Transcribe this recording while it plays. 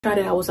Tried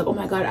it, I was like, oh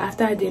my god.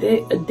 After I did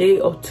it a day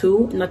or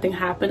two, nothing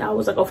happened. I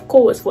was like, of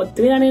course, for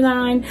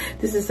 $3.99,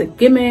 this is a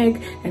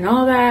gimmick and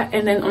all that.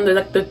 And then on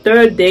the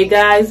third day,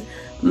 guys,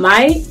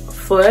 my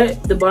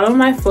foot, the bottom of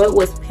my foot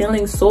was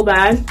peeling so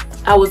bad.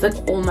 I was like,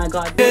 oh my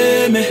god.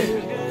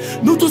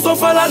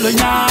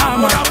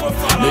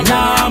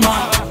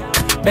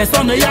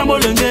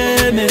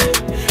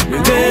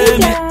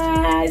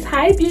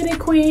 Hi beauty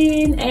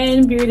queen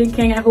and beauty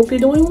king, I hope you're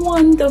doing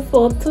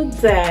wonderful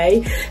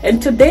today.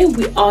 And today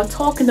we are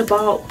talking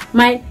about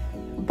my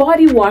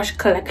body wash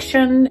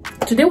collection.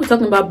 Today we're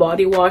talking about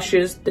body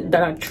washes that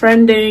are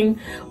trending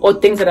or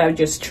things that I've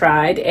just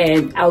tried,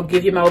 and I'll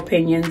give you my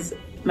opinion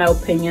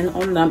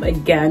on them.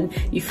 Again,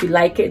 if you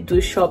like it,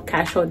 do shop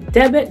cash or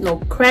debit, no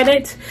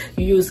credit.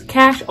 Use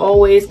cash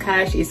always.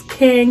 Cash is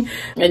king.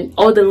 And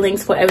all the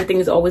links for everything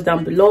is always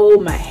down below.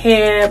 My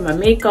hair, my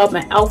makeup,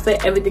 my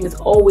outfit, everything is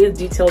always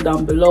detailed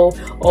down below.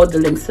 All the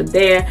links are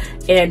there.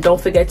 And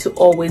don't forget to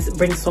always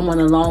bring someone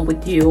along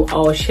with you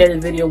or share the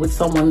video with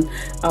someone,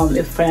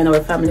 a friend or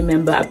a family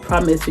member. I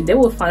promise you they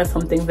will find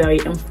something very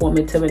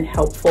informative and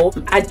helpful.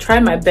 I try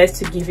my best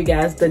to give you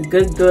guys the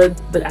good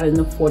but at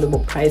an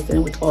affordable price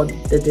and with all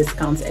the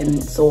discounts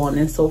and so on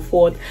and so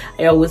forth.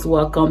 I always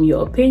welcome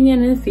your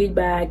opinion and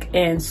feedback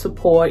and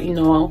support. You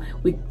know,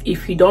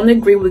 if you don't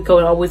agree, we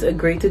can always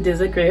agree to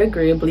disagree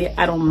agreeably.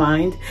 I don't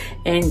mind.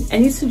 And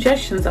any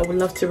suggestions, I would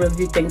love to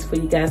review things for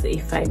you guys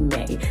if I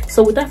may.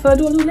 So without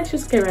further ado, let's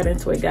just get right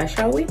into it, guys,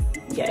 shall we?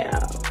 Yeah.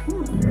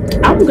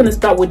 I'm gonna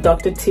start with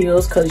Dr.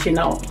 Teal's because you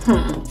know,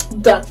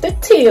 Dr.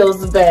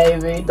 Teal's,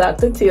 baby.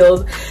 Dr.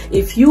 Teal's.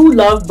 If you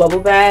love bubble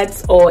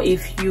baths, or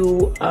if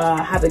you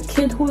have a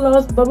kid who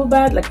loves bubble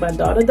bath like my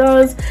daughter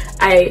does,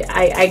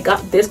 I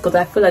got this because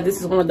I feel like this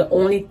is one of the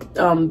only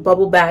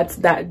bubble baths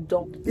that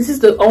don't. This is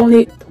the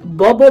only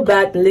bubble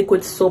bath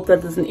liquid soap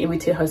that doesn't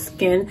irritate her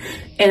skin.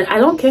 And I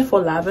don't care for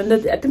lavender.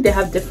 I think they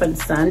have different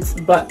scents,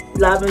 but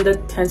lavender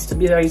tends to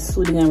be very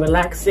soothing and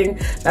relaxing.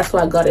 That's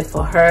why I got it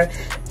for her.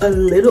 A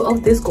little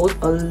of this goes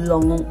a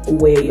long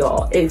way,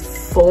 y'all. It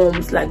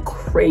foams like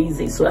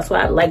crazy, so that's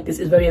why I like this.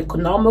 It's very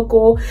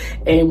economical,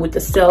 and with the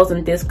sales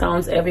and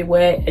discounts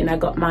everywhere. And I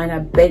got mine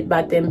at Bed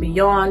Bath &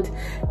 Beyond,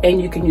 and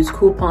you can use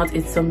coupons.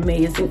 It's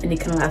amazing, and it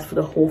can last for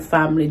the whole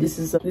family. This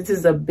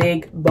is a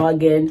big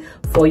bargain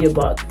for your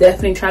buck.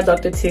 Definitely try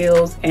Dr.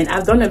 Teal's. And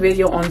I've done a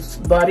video on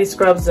body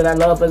scrubs that I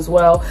love as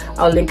well.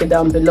 I'll link it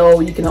down below.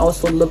 You can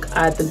also look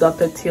at the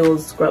Dr.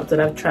 Teal's scrubs that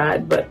I've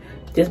tried, but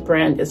this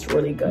brand is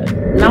really good.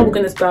 Now we're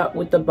gonna start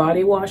with the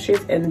body washes,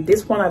 and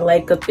this one I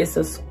like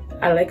because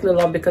I like it a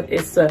lot because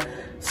it's a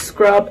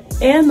scrub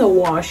and a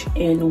wash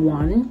in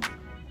one.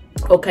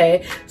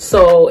 Okay,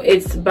 so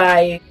it's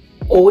by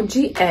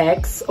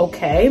OGX,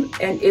 okay,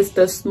 and it's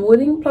the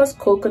Smoothing Plus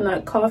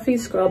Coconut Coffee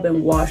Scrub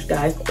and Wash,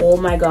 guys. Oh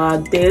my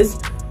god, this,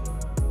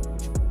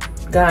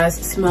 guys,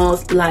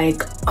 smells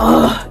like,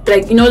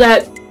 like, you know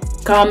that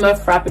caramel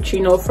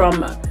frappuccino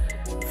from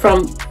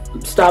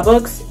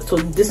Starbucks? So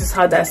this is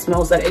how that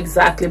smells like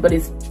exactly, but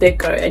it's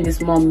thicker and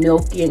it's more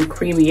milky and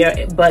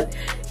creamier, but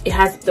it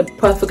has the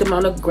perfect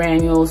amount of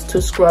granules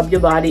to scrub your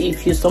body.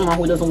 If you're someone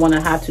who doesn't want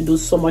to have to do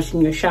so much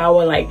in your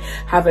shower, like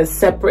have a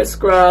separate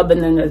scrub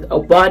and then a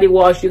body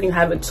wash, you can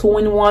have a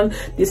 2-in-1.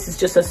 This is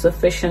just as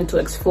sufficient to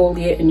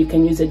exfoliate, and you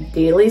can use it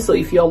daily. So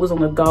if you're always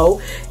on the go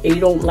and you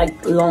don't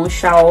like long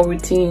shower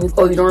routines,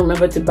 or you don't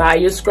remember to buy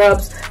your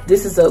scrubs,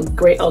 this is a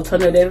great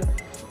alternative.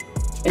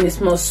 And it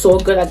smells so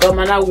good. I got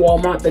mine at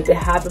Walmart, but they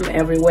have them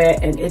everywhere,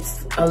 and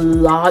it's a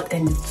lot,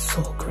 and it's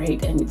so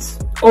great, and it's,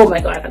 oh my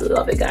god, I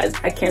love it, guys.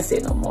 I can't say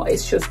no more.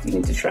 It's just, you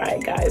need to try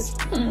it, guys.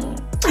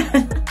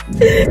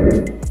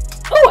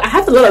 Oh, I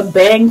have a lot of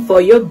bang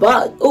for your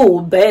buck. Oh,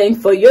 bang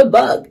for your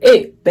buck.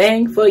 Hey,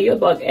 bang for your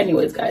buck.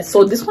 Anyways, guys,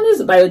 so this one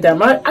is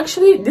Bioderma.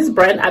 Actually, this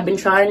brand I've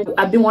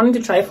been wanting to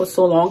try it for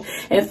so long,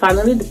 and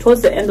finally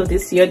towards the end of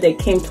this year they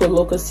came to a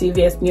local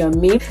CVS near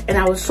me, and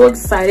I was so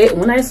excited.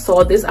 When I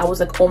saw this, I was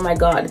like, oh my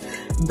god,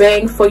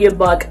 bang for your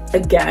buck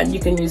again. You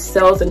can use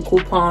sales and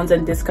coupons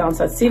and discounts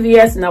at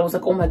CVS, and I was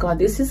like, oh my god,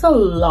 this is a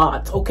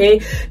lot. Okay,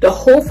 the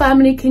whole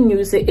family can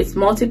use it. It's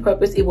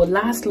multi-purpose. It will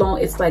last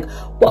long. It's like,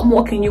 what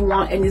more can you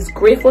want? And it's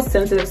great for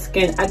sensitive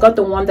skin. I got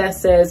the one that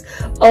says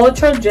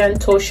ultra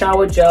gentle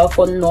shower gel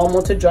for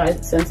normal to dry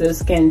sensitive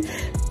skin.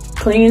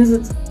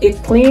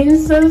 It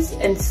cleanses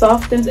and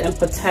softens and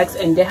protects,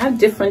 and they have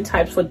different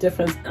types for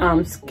different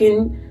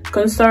skin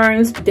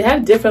concerns. They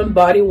have different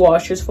body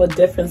washes for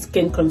different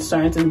skin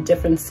concerns and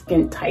different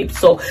skin types.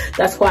 So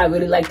that's why I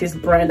really like this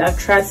brand. I've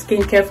tried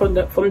skincare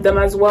from them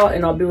as well,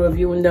 and I'll be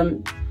reviewing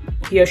them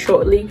here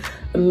shortly.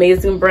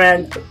 Amazing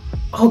brand.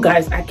 Oh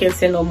guys, I can't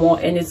say no more,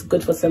 and it's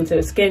good for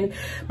sensitive skin.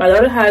 My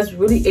daughter has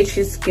really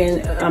itchy skin,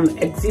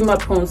 eczema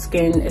prone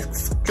skin,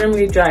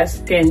 extremely dry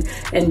skin,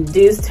 and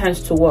this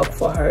tends to work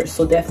for her.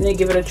 So definitely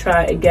give it a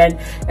try. Again,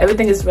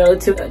 everything is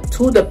relative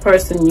to the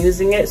person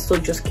using it, so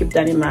just keep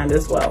that in mind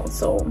as well.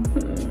 So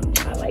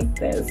I like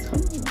this.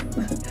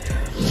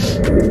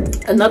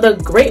 Another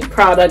great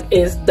product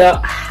is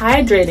the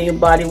Hydrating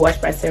Body Wash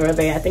by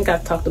CeraVe. I think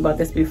I've talked about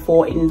this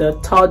before in the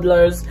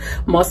toddlers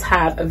must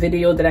have a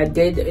video that I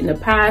did in the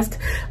past.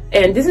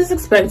 And this is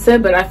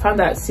expensive, but I found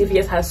that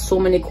CVS has so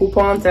many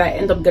coupons that I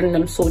end up getting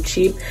them so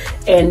cheap.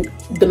 And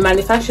the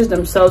manufacturers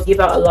themselves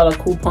give out a lot of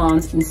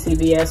coupons in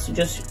CVS, so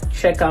just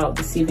check out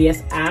the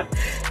CVS app.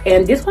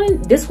 And this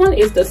one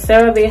is the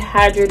CeraVe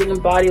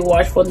Hydrating Body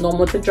Wash for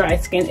normal to dry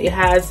skin. It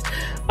has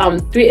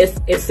 3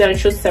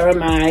 essential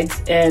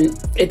ceramides, and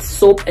it's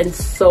soap and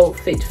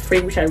sulfate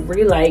free, which I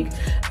really like.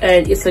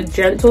 And it's a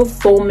gentle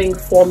foaming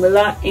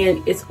formula,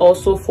 and it's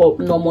also for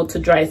normal to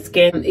dry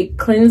skin. It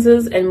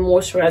cleanses and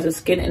moisturizes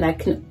skin,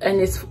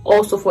 and it's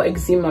also for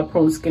eczema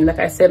prone skin. Like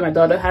I said, my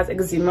daughter has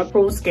eczema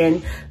prone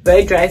skin,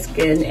 very dry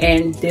skin,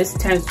 and this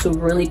tends to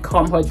really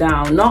calm her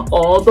down. Not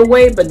all the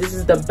way, but this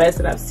is the best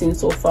that I've seen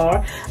so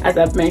far, as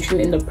I've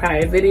mentioned in the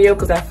prior video,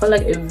 because I felt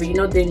like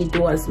Aveeno didn't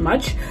do as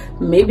much.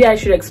 Maybe I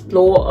should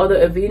explore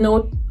other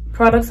Aveeno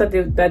products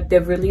that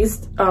they've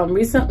released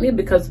recently,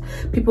 because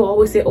people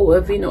always say, oh,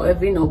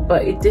 Aveeno,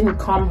 but it didn't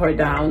calm her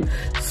down.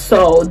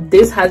 So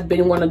this has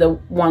been one of the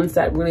ones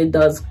that really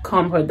does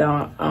calm her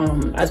down,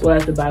 as well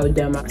as the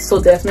Bioderma. So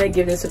definitely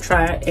give this a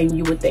try and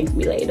you would thank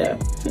me later.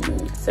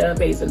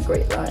 CeraVe is a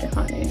great line,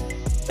 honey.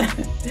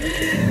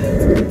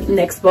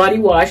 Next body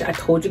wash, I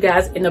told you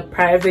guys in a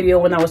prior video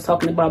when I was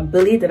talking about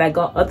Billy that I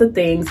got other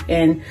things,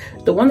 and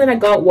the one that I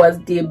got was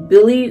the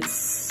Billy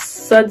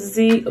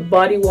Sudsy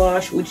body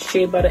wash with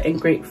shea butter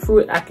and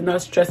grapefruit. I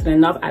cannot stress it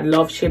enough. I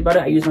love shea butter.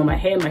 I use it on my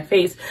hair, my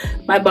face,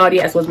 my body,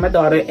 as well as my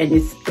daughter, and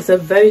it's a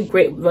very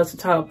great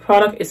versatile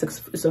product. It's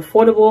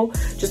affordable.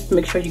 Just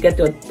make sure you get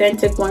the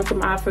authentic one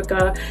from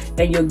Africa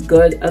and you're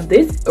good.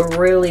 This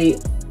really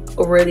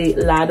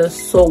lathers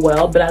so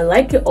well, but I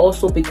like it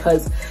also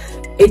because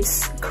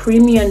it's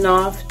creamy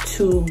enough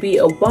to be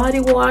a body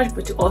wash,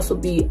 but to also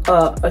be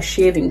a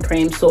shaving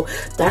cream. So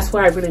that's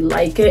why I really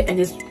like it. And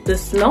the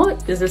smell,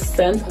 there's a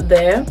scent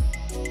there,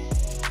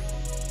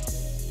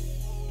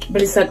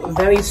 but it's like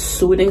very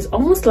soothing. It's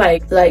almost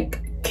like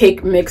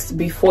cake mix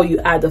before you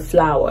add the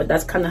flour.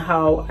 That's kind of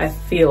how I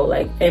feel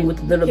like, and with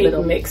a little bit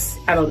of mix.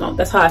 I don't know,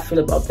 that's how I feel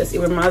about this. It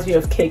reminds me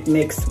of cake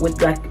mix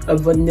with like a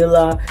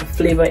vanilla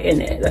flavor in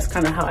it. That's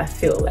kind of how I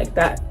feel like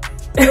that.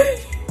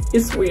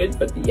 It's weird,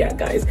 but yeah,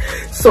 guys,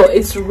 so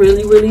it's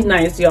really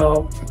nice,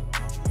 y'all.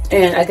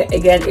 And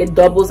again, it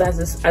doubles as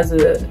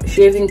a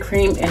shaving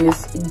cream, and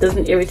it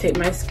doesn't irritate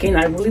my skin.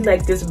 I really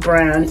like this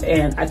brand,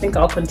 and I think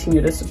I'll continue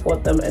to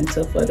support them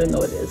until further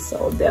notice.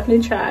 So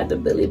definitely try the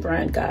Billy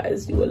brand,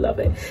 guys. You will love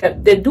it.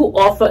 They do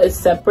offer a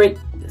separate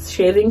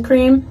shaving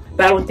cream,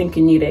 but I don't think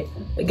you need it.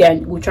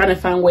 Again, we're trying to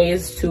find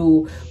ways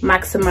to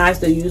maximize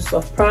the use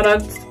of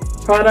products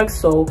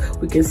so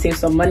we can save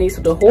some money,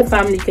 so the whole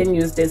family can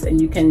use this, and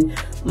you can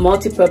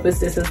multi-purpose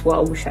this as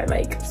well, which I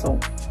like. So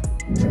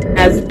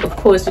as of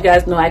course you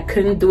guys know, I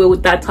couldn't do it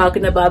without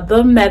talking about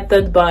the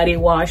Method body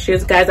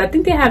washes, guys. I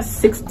think they have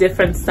 6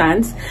 different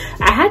scents.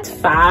 I had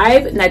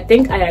 5, and I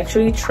think I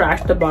actually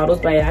trashed the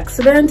bottles by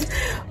accident,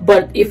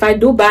 but if I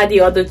do buy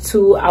the other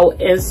 2, I'll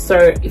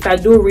insert, if I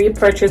do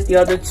repurchase the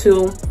other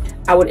 2,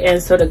 I would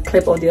insert a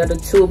clip of the other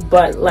 2.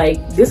 But like,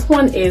 this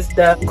one is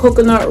the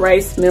coconut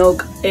rice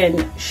milk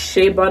and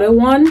shea butter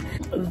one.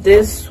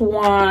 This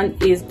one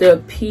is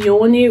the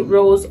peony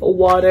rose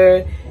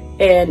water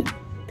and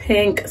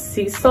pink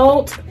sea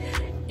salt.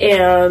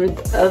 And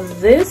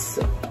this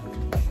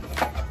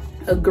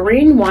a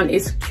green one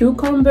is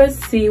cucumber,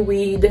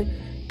 seaweed,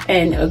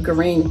 and a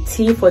green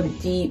tea for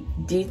deep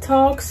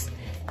detox.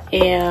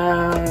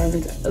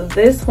 And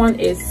this one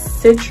is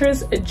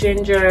citrus,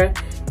 ginger,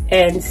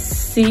 and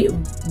sea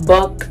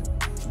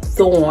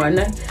buckthorn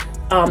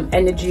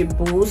energy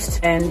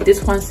boost. And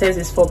this one says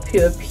it's for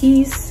pure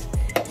peace.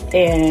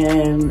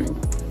 And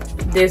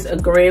there's a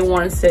gray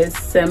one says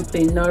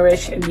simply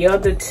nourish, and the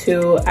other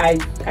 2 I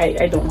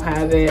don't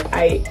have it.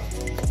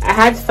 I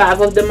had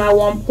 5 of them at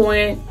one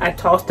point. I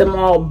tossed them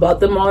all, bought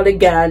them all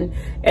again,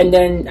 and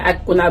then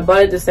when I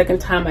bought it the second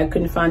time, I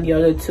couldn't find the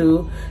other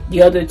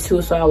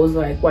two, so I was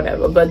like,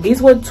 whatever. But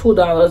these were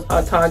 $2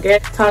 at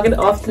Target. Target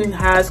often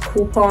has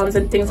coupons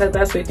and things like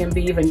that, so it can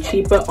be even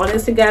cheaper.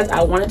 Honestly, guys,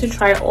 I wanted to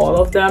try all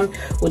of them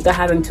without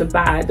having to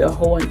buy the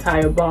whole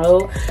entire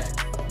bottle,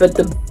 but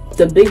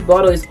the big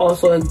bottle is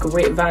also a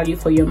great value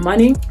for your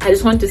money. I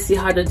just wanted to see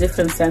how the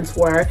different scents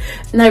were,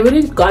 and I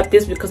really got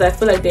this because I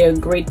feel like they're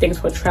great things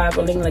for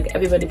traveling. Like,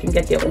 everybody can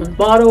get their own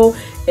bottle,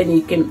 and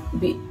you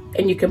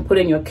can put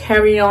in your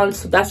carry-on.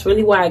 So that's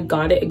really why I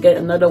got it. Again,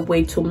 another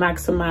way to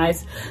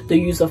maximize the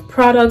use of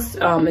products.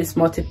 It's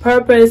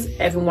multi-purpose.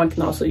 Everyone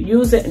can also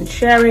use it and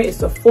share it.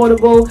 It's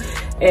affordable,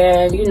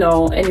 and you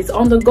know, and it's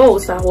on the go.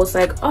 So I was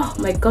like, oh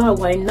my god,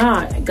 why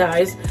not,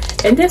 guys?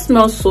 And they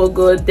smell so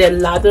good. They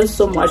lather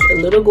so much. A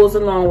little goes a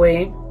long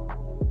way.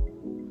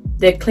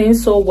 They clean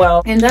so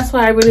well, and that's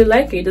why I really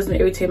like it. It doesn't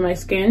irritate my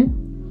skin.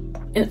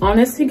 And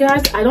honestly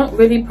guys, I don't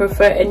really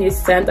prefer any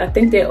scent. I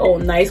think they're all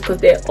nice because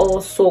they're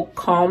all so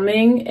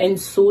calming and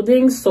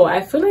soothing. So I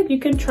feel like you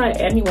can try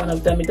any one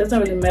of them. It doesn't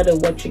really matter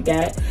what you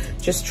get,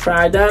 just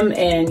try them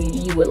and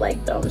you would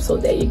like them. So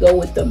there you go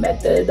with the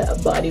Method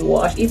body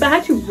wash. If I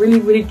had to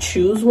really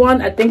choose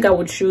one, I think I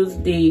would choose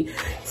the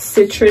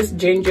citrus,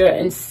 ginger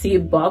and sea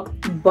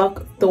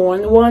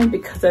buckthorn one,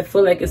 because I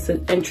feel like it's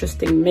an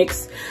interesting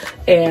mix,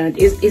 and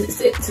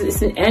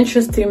it's an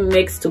interesting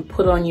mix to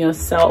put on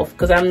yourself,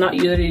 because I'm not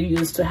usually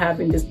used to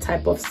having this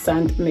type of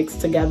scent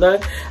mixed together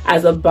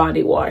as a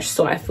body wash.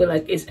 So I feel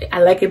like I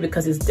like it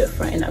because it's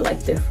different, and I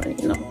like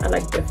different, you know, I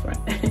like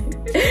different.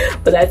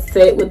 But that's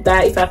it with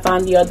that. If I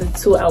found the other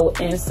two, I will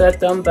insert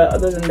them, but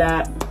other than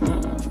that,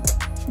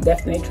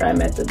 definitely try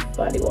Method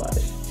body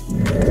wash.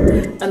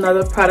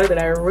 Another product that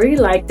I really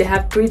like, they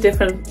have 3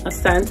 different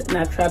scents and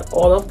I've tried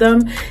all of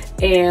them,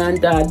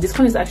 and this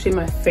one is actually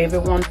my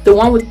favorite one. The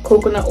one with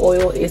coconut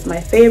oil is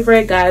my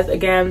favorite, guys.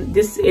 Again,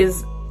 this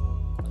is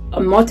a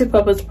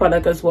multi-purpose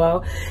product as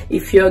well.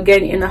 If you're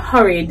getting in a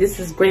hurry, this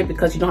is great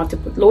because you don't have to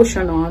put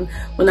lotion on.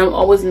 When I'm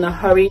always in a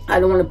hurry,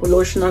 I don't want to put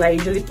lotion on, I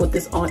usually put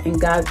this on,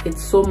 and guys,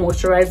 it's so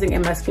moisturizing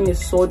and my skin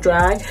is so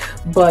dry,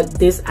 but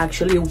this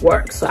actually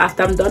works. So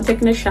after I'm done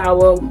taking a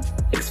shower,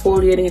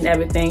 exfoliating and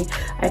everything,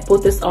 I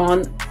put this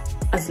on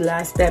as the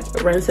last step,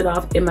 rinse it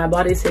off, and my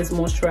body stays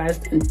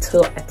moisturized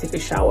until I take a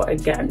shower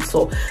again.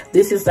 So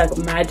this is like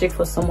magic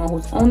for someone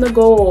who's on the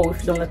go, or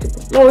if you don't like to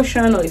put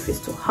lotion, or if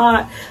it's too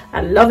hot.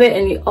 I love it,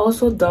 and it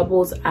also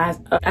doubles as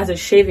a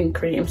shaving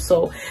cream.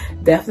 So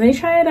definitely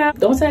try it out.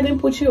 Don't say I didn't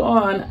put you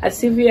on. At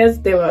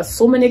CVS there are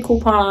so many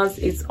coupons,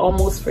 it's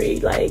almost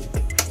free. Like,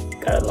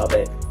 gotta love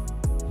it.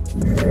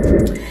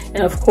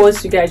 And of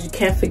course, you guys, you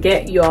can't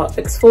forget your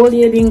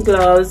exfoliating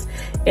gloves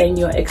and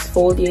your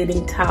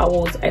exfoliating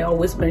towels. I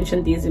always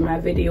mention these in my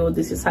video.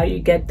 This is how you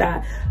get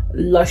that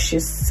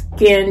luscious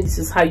skin. This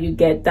is how you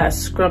get that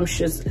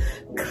scrumptious,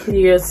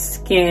 clear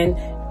skin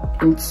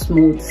and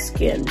smooth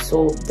skin.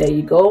 So there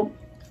you go,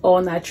 all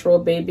natural,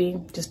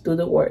 baby. Just do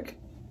the work.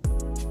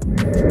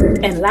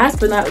 And last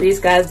but not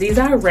least, guys, these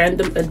are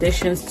random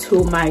additions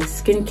to my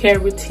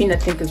skincare routine. I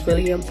think is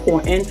really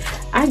important.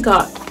 I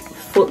got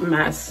foot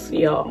masks,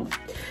 y'all.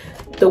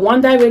 The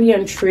one that really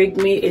intrigued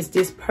me is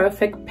this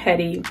Purrfect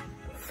Pedi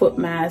foot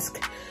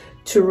mask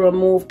to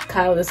remove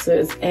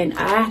calluses, and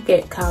I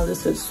get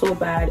calluses so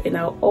bad, and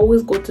I'll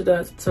always go to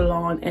the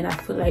salon and I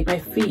feel like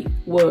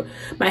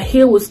my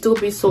heel would still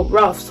be so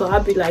rough. So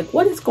I'd be like,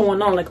 what is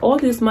going on? Like, all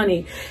this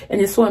money, and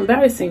it's so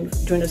embarrassing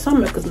during the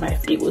summer because my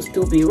feet will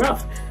still be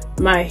rough.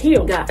 My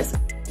heel, guys,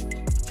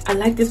 I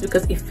like this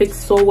because it fits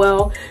so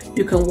well.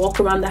 You can walk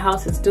around the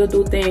house and still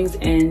do things,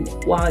 and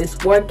while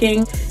it's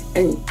working,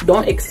 and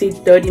don't exceed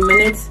 30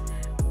 minutes.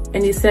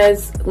 And it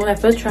says, when I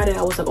first tried it,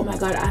 I was like, oh my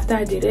god, after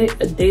I did it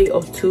a day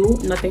or two,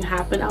 nothing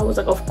happened. I was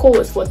like, of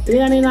course, for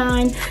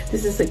 $3.99,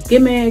 this is a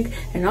gimmick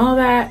and all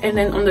that. And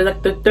then on the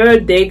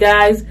 3rd day,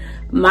 guys,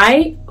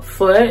 my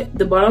foot,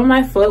 the bottom of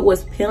my foot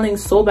was peeling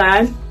so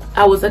bad.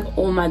 I was like,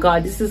 oh my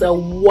god, this is a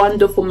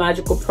wonderful,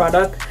 magical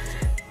product.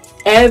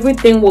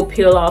 Everything will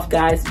peel off,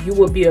 guys. You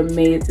will be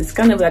amazed. It's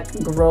kind of like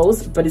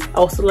gross, but it's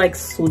also like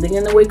soothing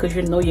in a way, because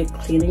you know you're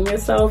cleaning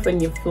yourself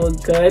and you feel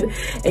good,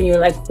 and you're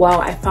like,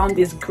 wow, I found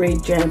this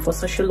great gem for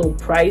such a low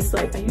price.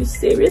 Like, are you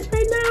serious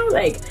right now?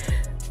 Like,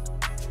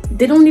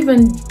 they don't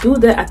even do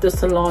that at the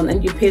salon,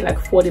 and you pay like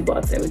 40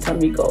 bucks every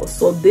time you go.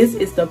 So this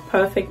is the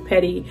Purrfect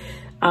Pedi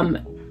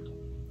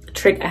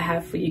trick I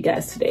have for you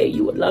guys today.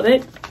 You would love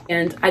it,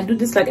 and I do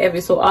this like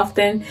every so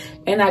often.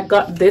 And I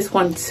got this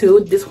one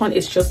too. This one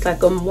is just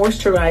like a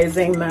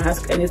moisturizing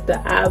mask, and it's the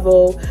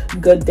Avo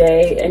Good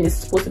Day, and it's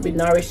supposed to be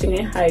nourishing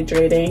and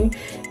hydrating,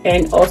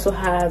 and also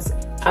has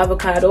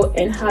avocado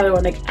and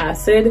hyaluronic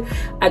acid.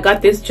 I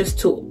got this just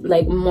to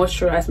like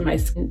moisturize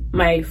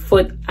my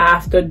foot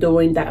after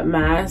doing that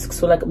mask.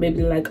 So like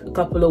maybe like a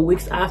couple of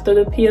weeks after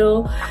the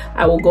peel,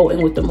 I will go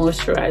in with the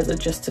moisturizer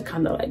just to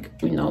kind of like,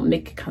 you know,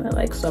 make it kind of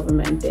like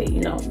suavemente, you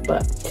know.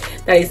 But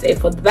that is it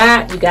for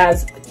that. You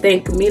guys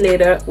thank me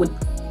later with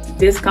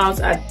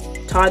discounts at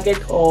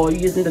Target or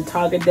using the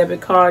Target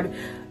debit card.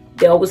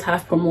 They always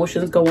have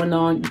promotions going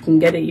on. You can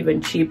get it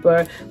even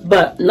cheaper,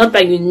 but not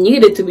that you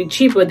need it to be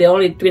cheaper. They're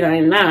only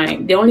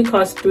 $3.99. They only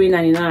cost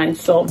 $3.99.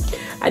 So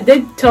I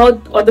did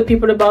tell other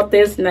people about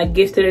this, and I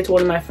gifted it to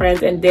one of my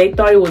friends, and they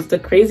thought it was the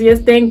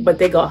craziest thing, but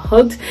they got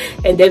hooked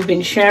and they've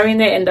been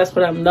sharing it, and that's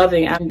what I'm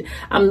loving. And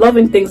I'm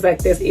loving things like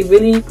this. It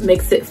really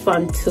makes it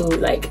fun to,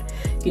 like,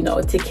 you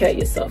know, take care of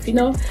yourself, you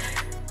know.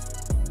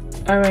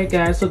 Alright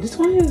guys, so this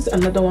one is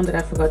another one that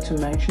I forgot to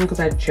mention because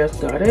I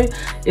just got it.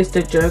 It's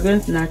the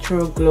Jergens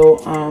Natural Glow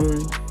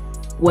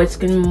Wet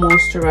Skin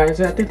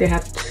Moisturizer. I think they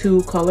have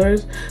 2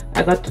 colors.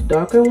 I got the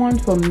darker one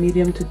for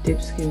medium to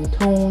deep skin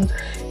tones.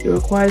 It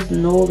requires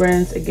no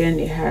rinse. Again,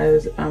 it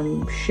has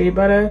shea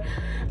butter.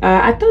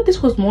 I thought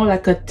this was more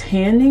like a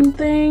tanning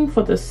thing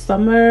for the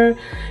summer.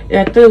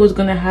 I thought it was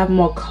gonna have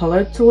more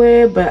color to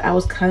it, but I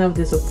was kind of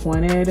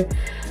disappointed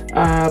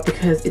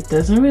because it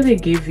doesn't really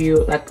give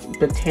you like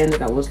the tan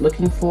that I was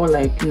looking for,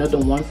 like, you know, the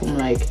one from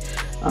like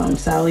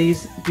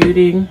Sally's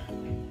Beauty.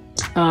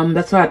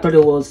 That's why I thought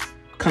it was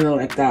kind of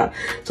like that.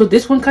 So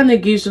this one kind of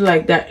gives you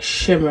like that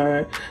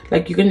shimmer,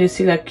 like you're gonna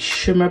see like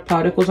shimmer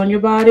particles on your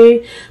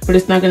body, but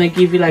it's not gonna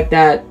give you like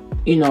that,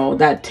 you know,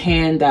 that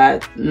tan,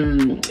 that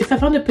if I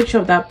found a picture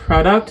of that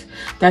product,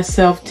 that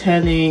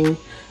self-tanning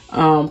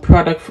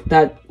product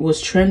that was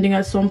trending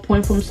at some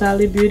point from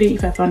Sally Beauty,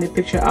 if I found a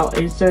picture I'll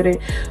insert it,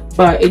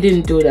 but it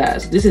didn't do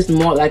that. So this is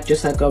more like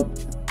just like a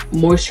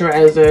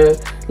moisturizer,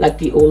 like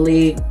the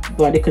Olay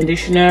body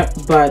conditioner,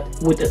 but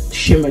with a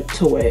shimmer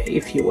to it,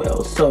 if you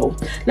will. So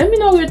let me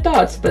know your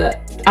thoughts, but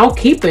I'll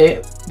keep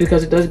it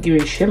because it does give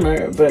me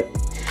shimmer, but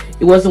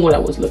it wasn't what I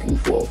was looking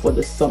for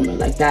the summer,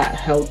 like that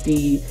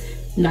healthy,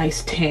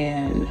 nice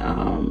tan,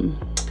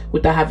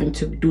 without having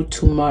to do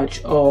too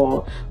much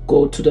or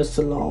go to the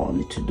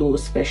salon to do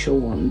special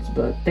ones.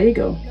 But there you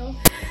go.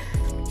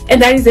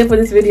 And that is it for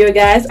this video,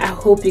 guys. I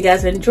hope you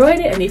guys enjoyed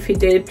it, and if you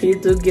did, please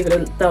do give it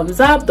a thumbs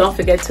up. Don't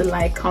forget to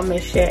like,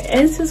 comment, share,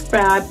 and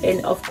subscribe,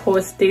 and of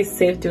course stay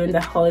safe during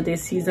the holiday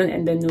season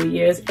and the New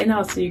Year's. And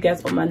I'll see you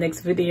guys on my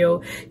next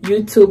video.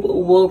 YouTube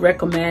will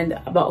recommend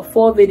about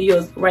 4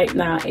 videos right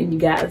now, and you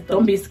guys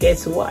don't be scared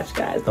to watch,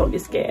 guys. Don't be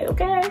scared,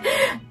 okay?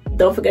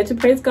 Don't forget to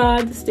praise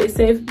God. Stay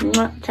safe.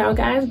 Mwah. Ciao,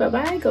 guys. Bye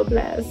bye. God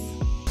bless.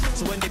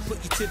 So when they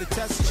put you to the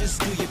test,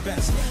 just do your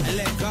best and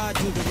let God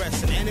do the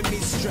rest. And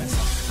enemies stress,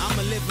 I'm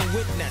a living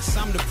witness,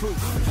 I'm the proof.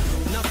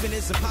 Nothing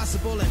is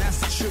impossible, and that's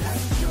the truth.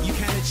 You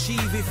can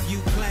achieve if you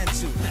plan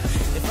to.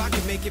 If I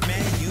can make it, man,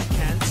 you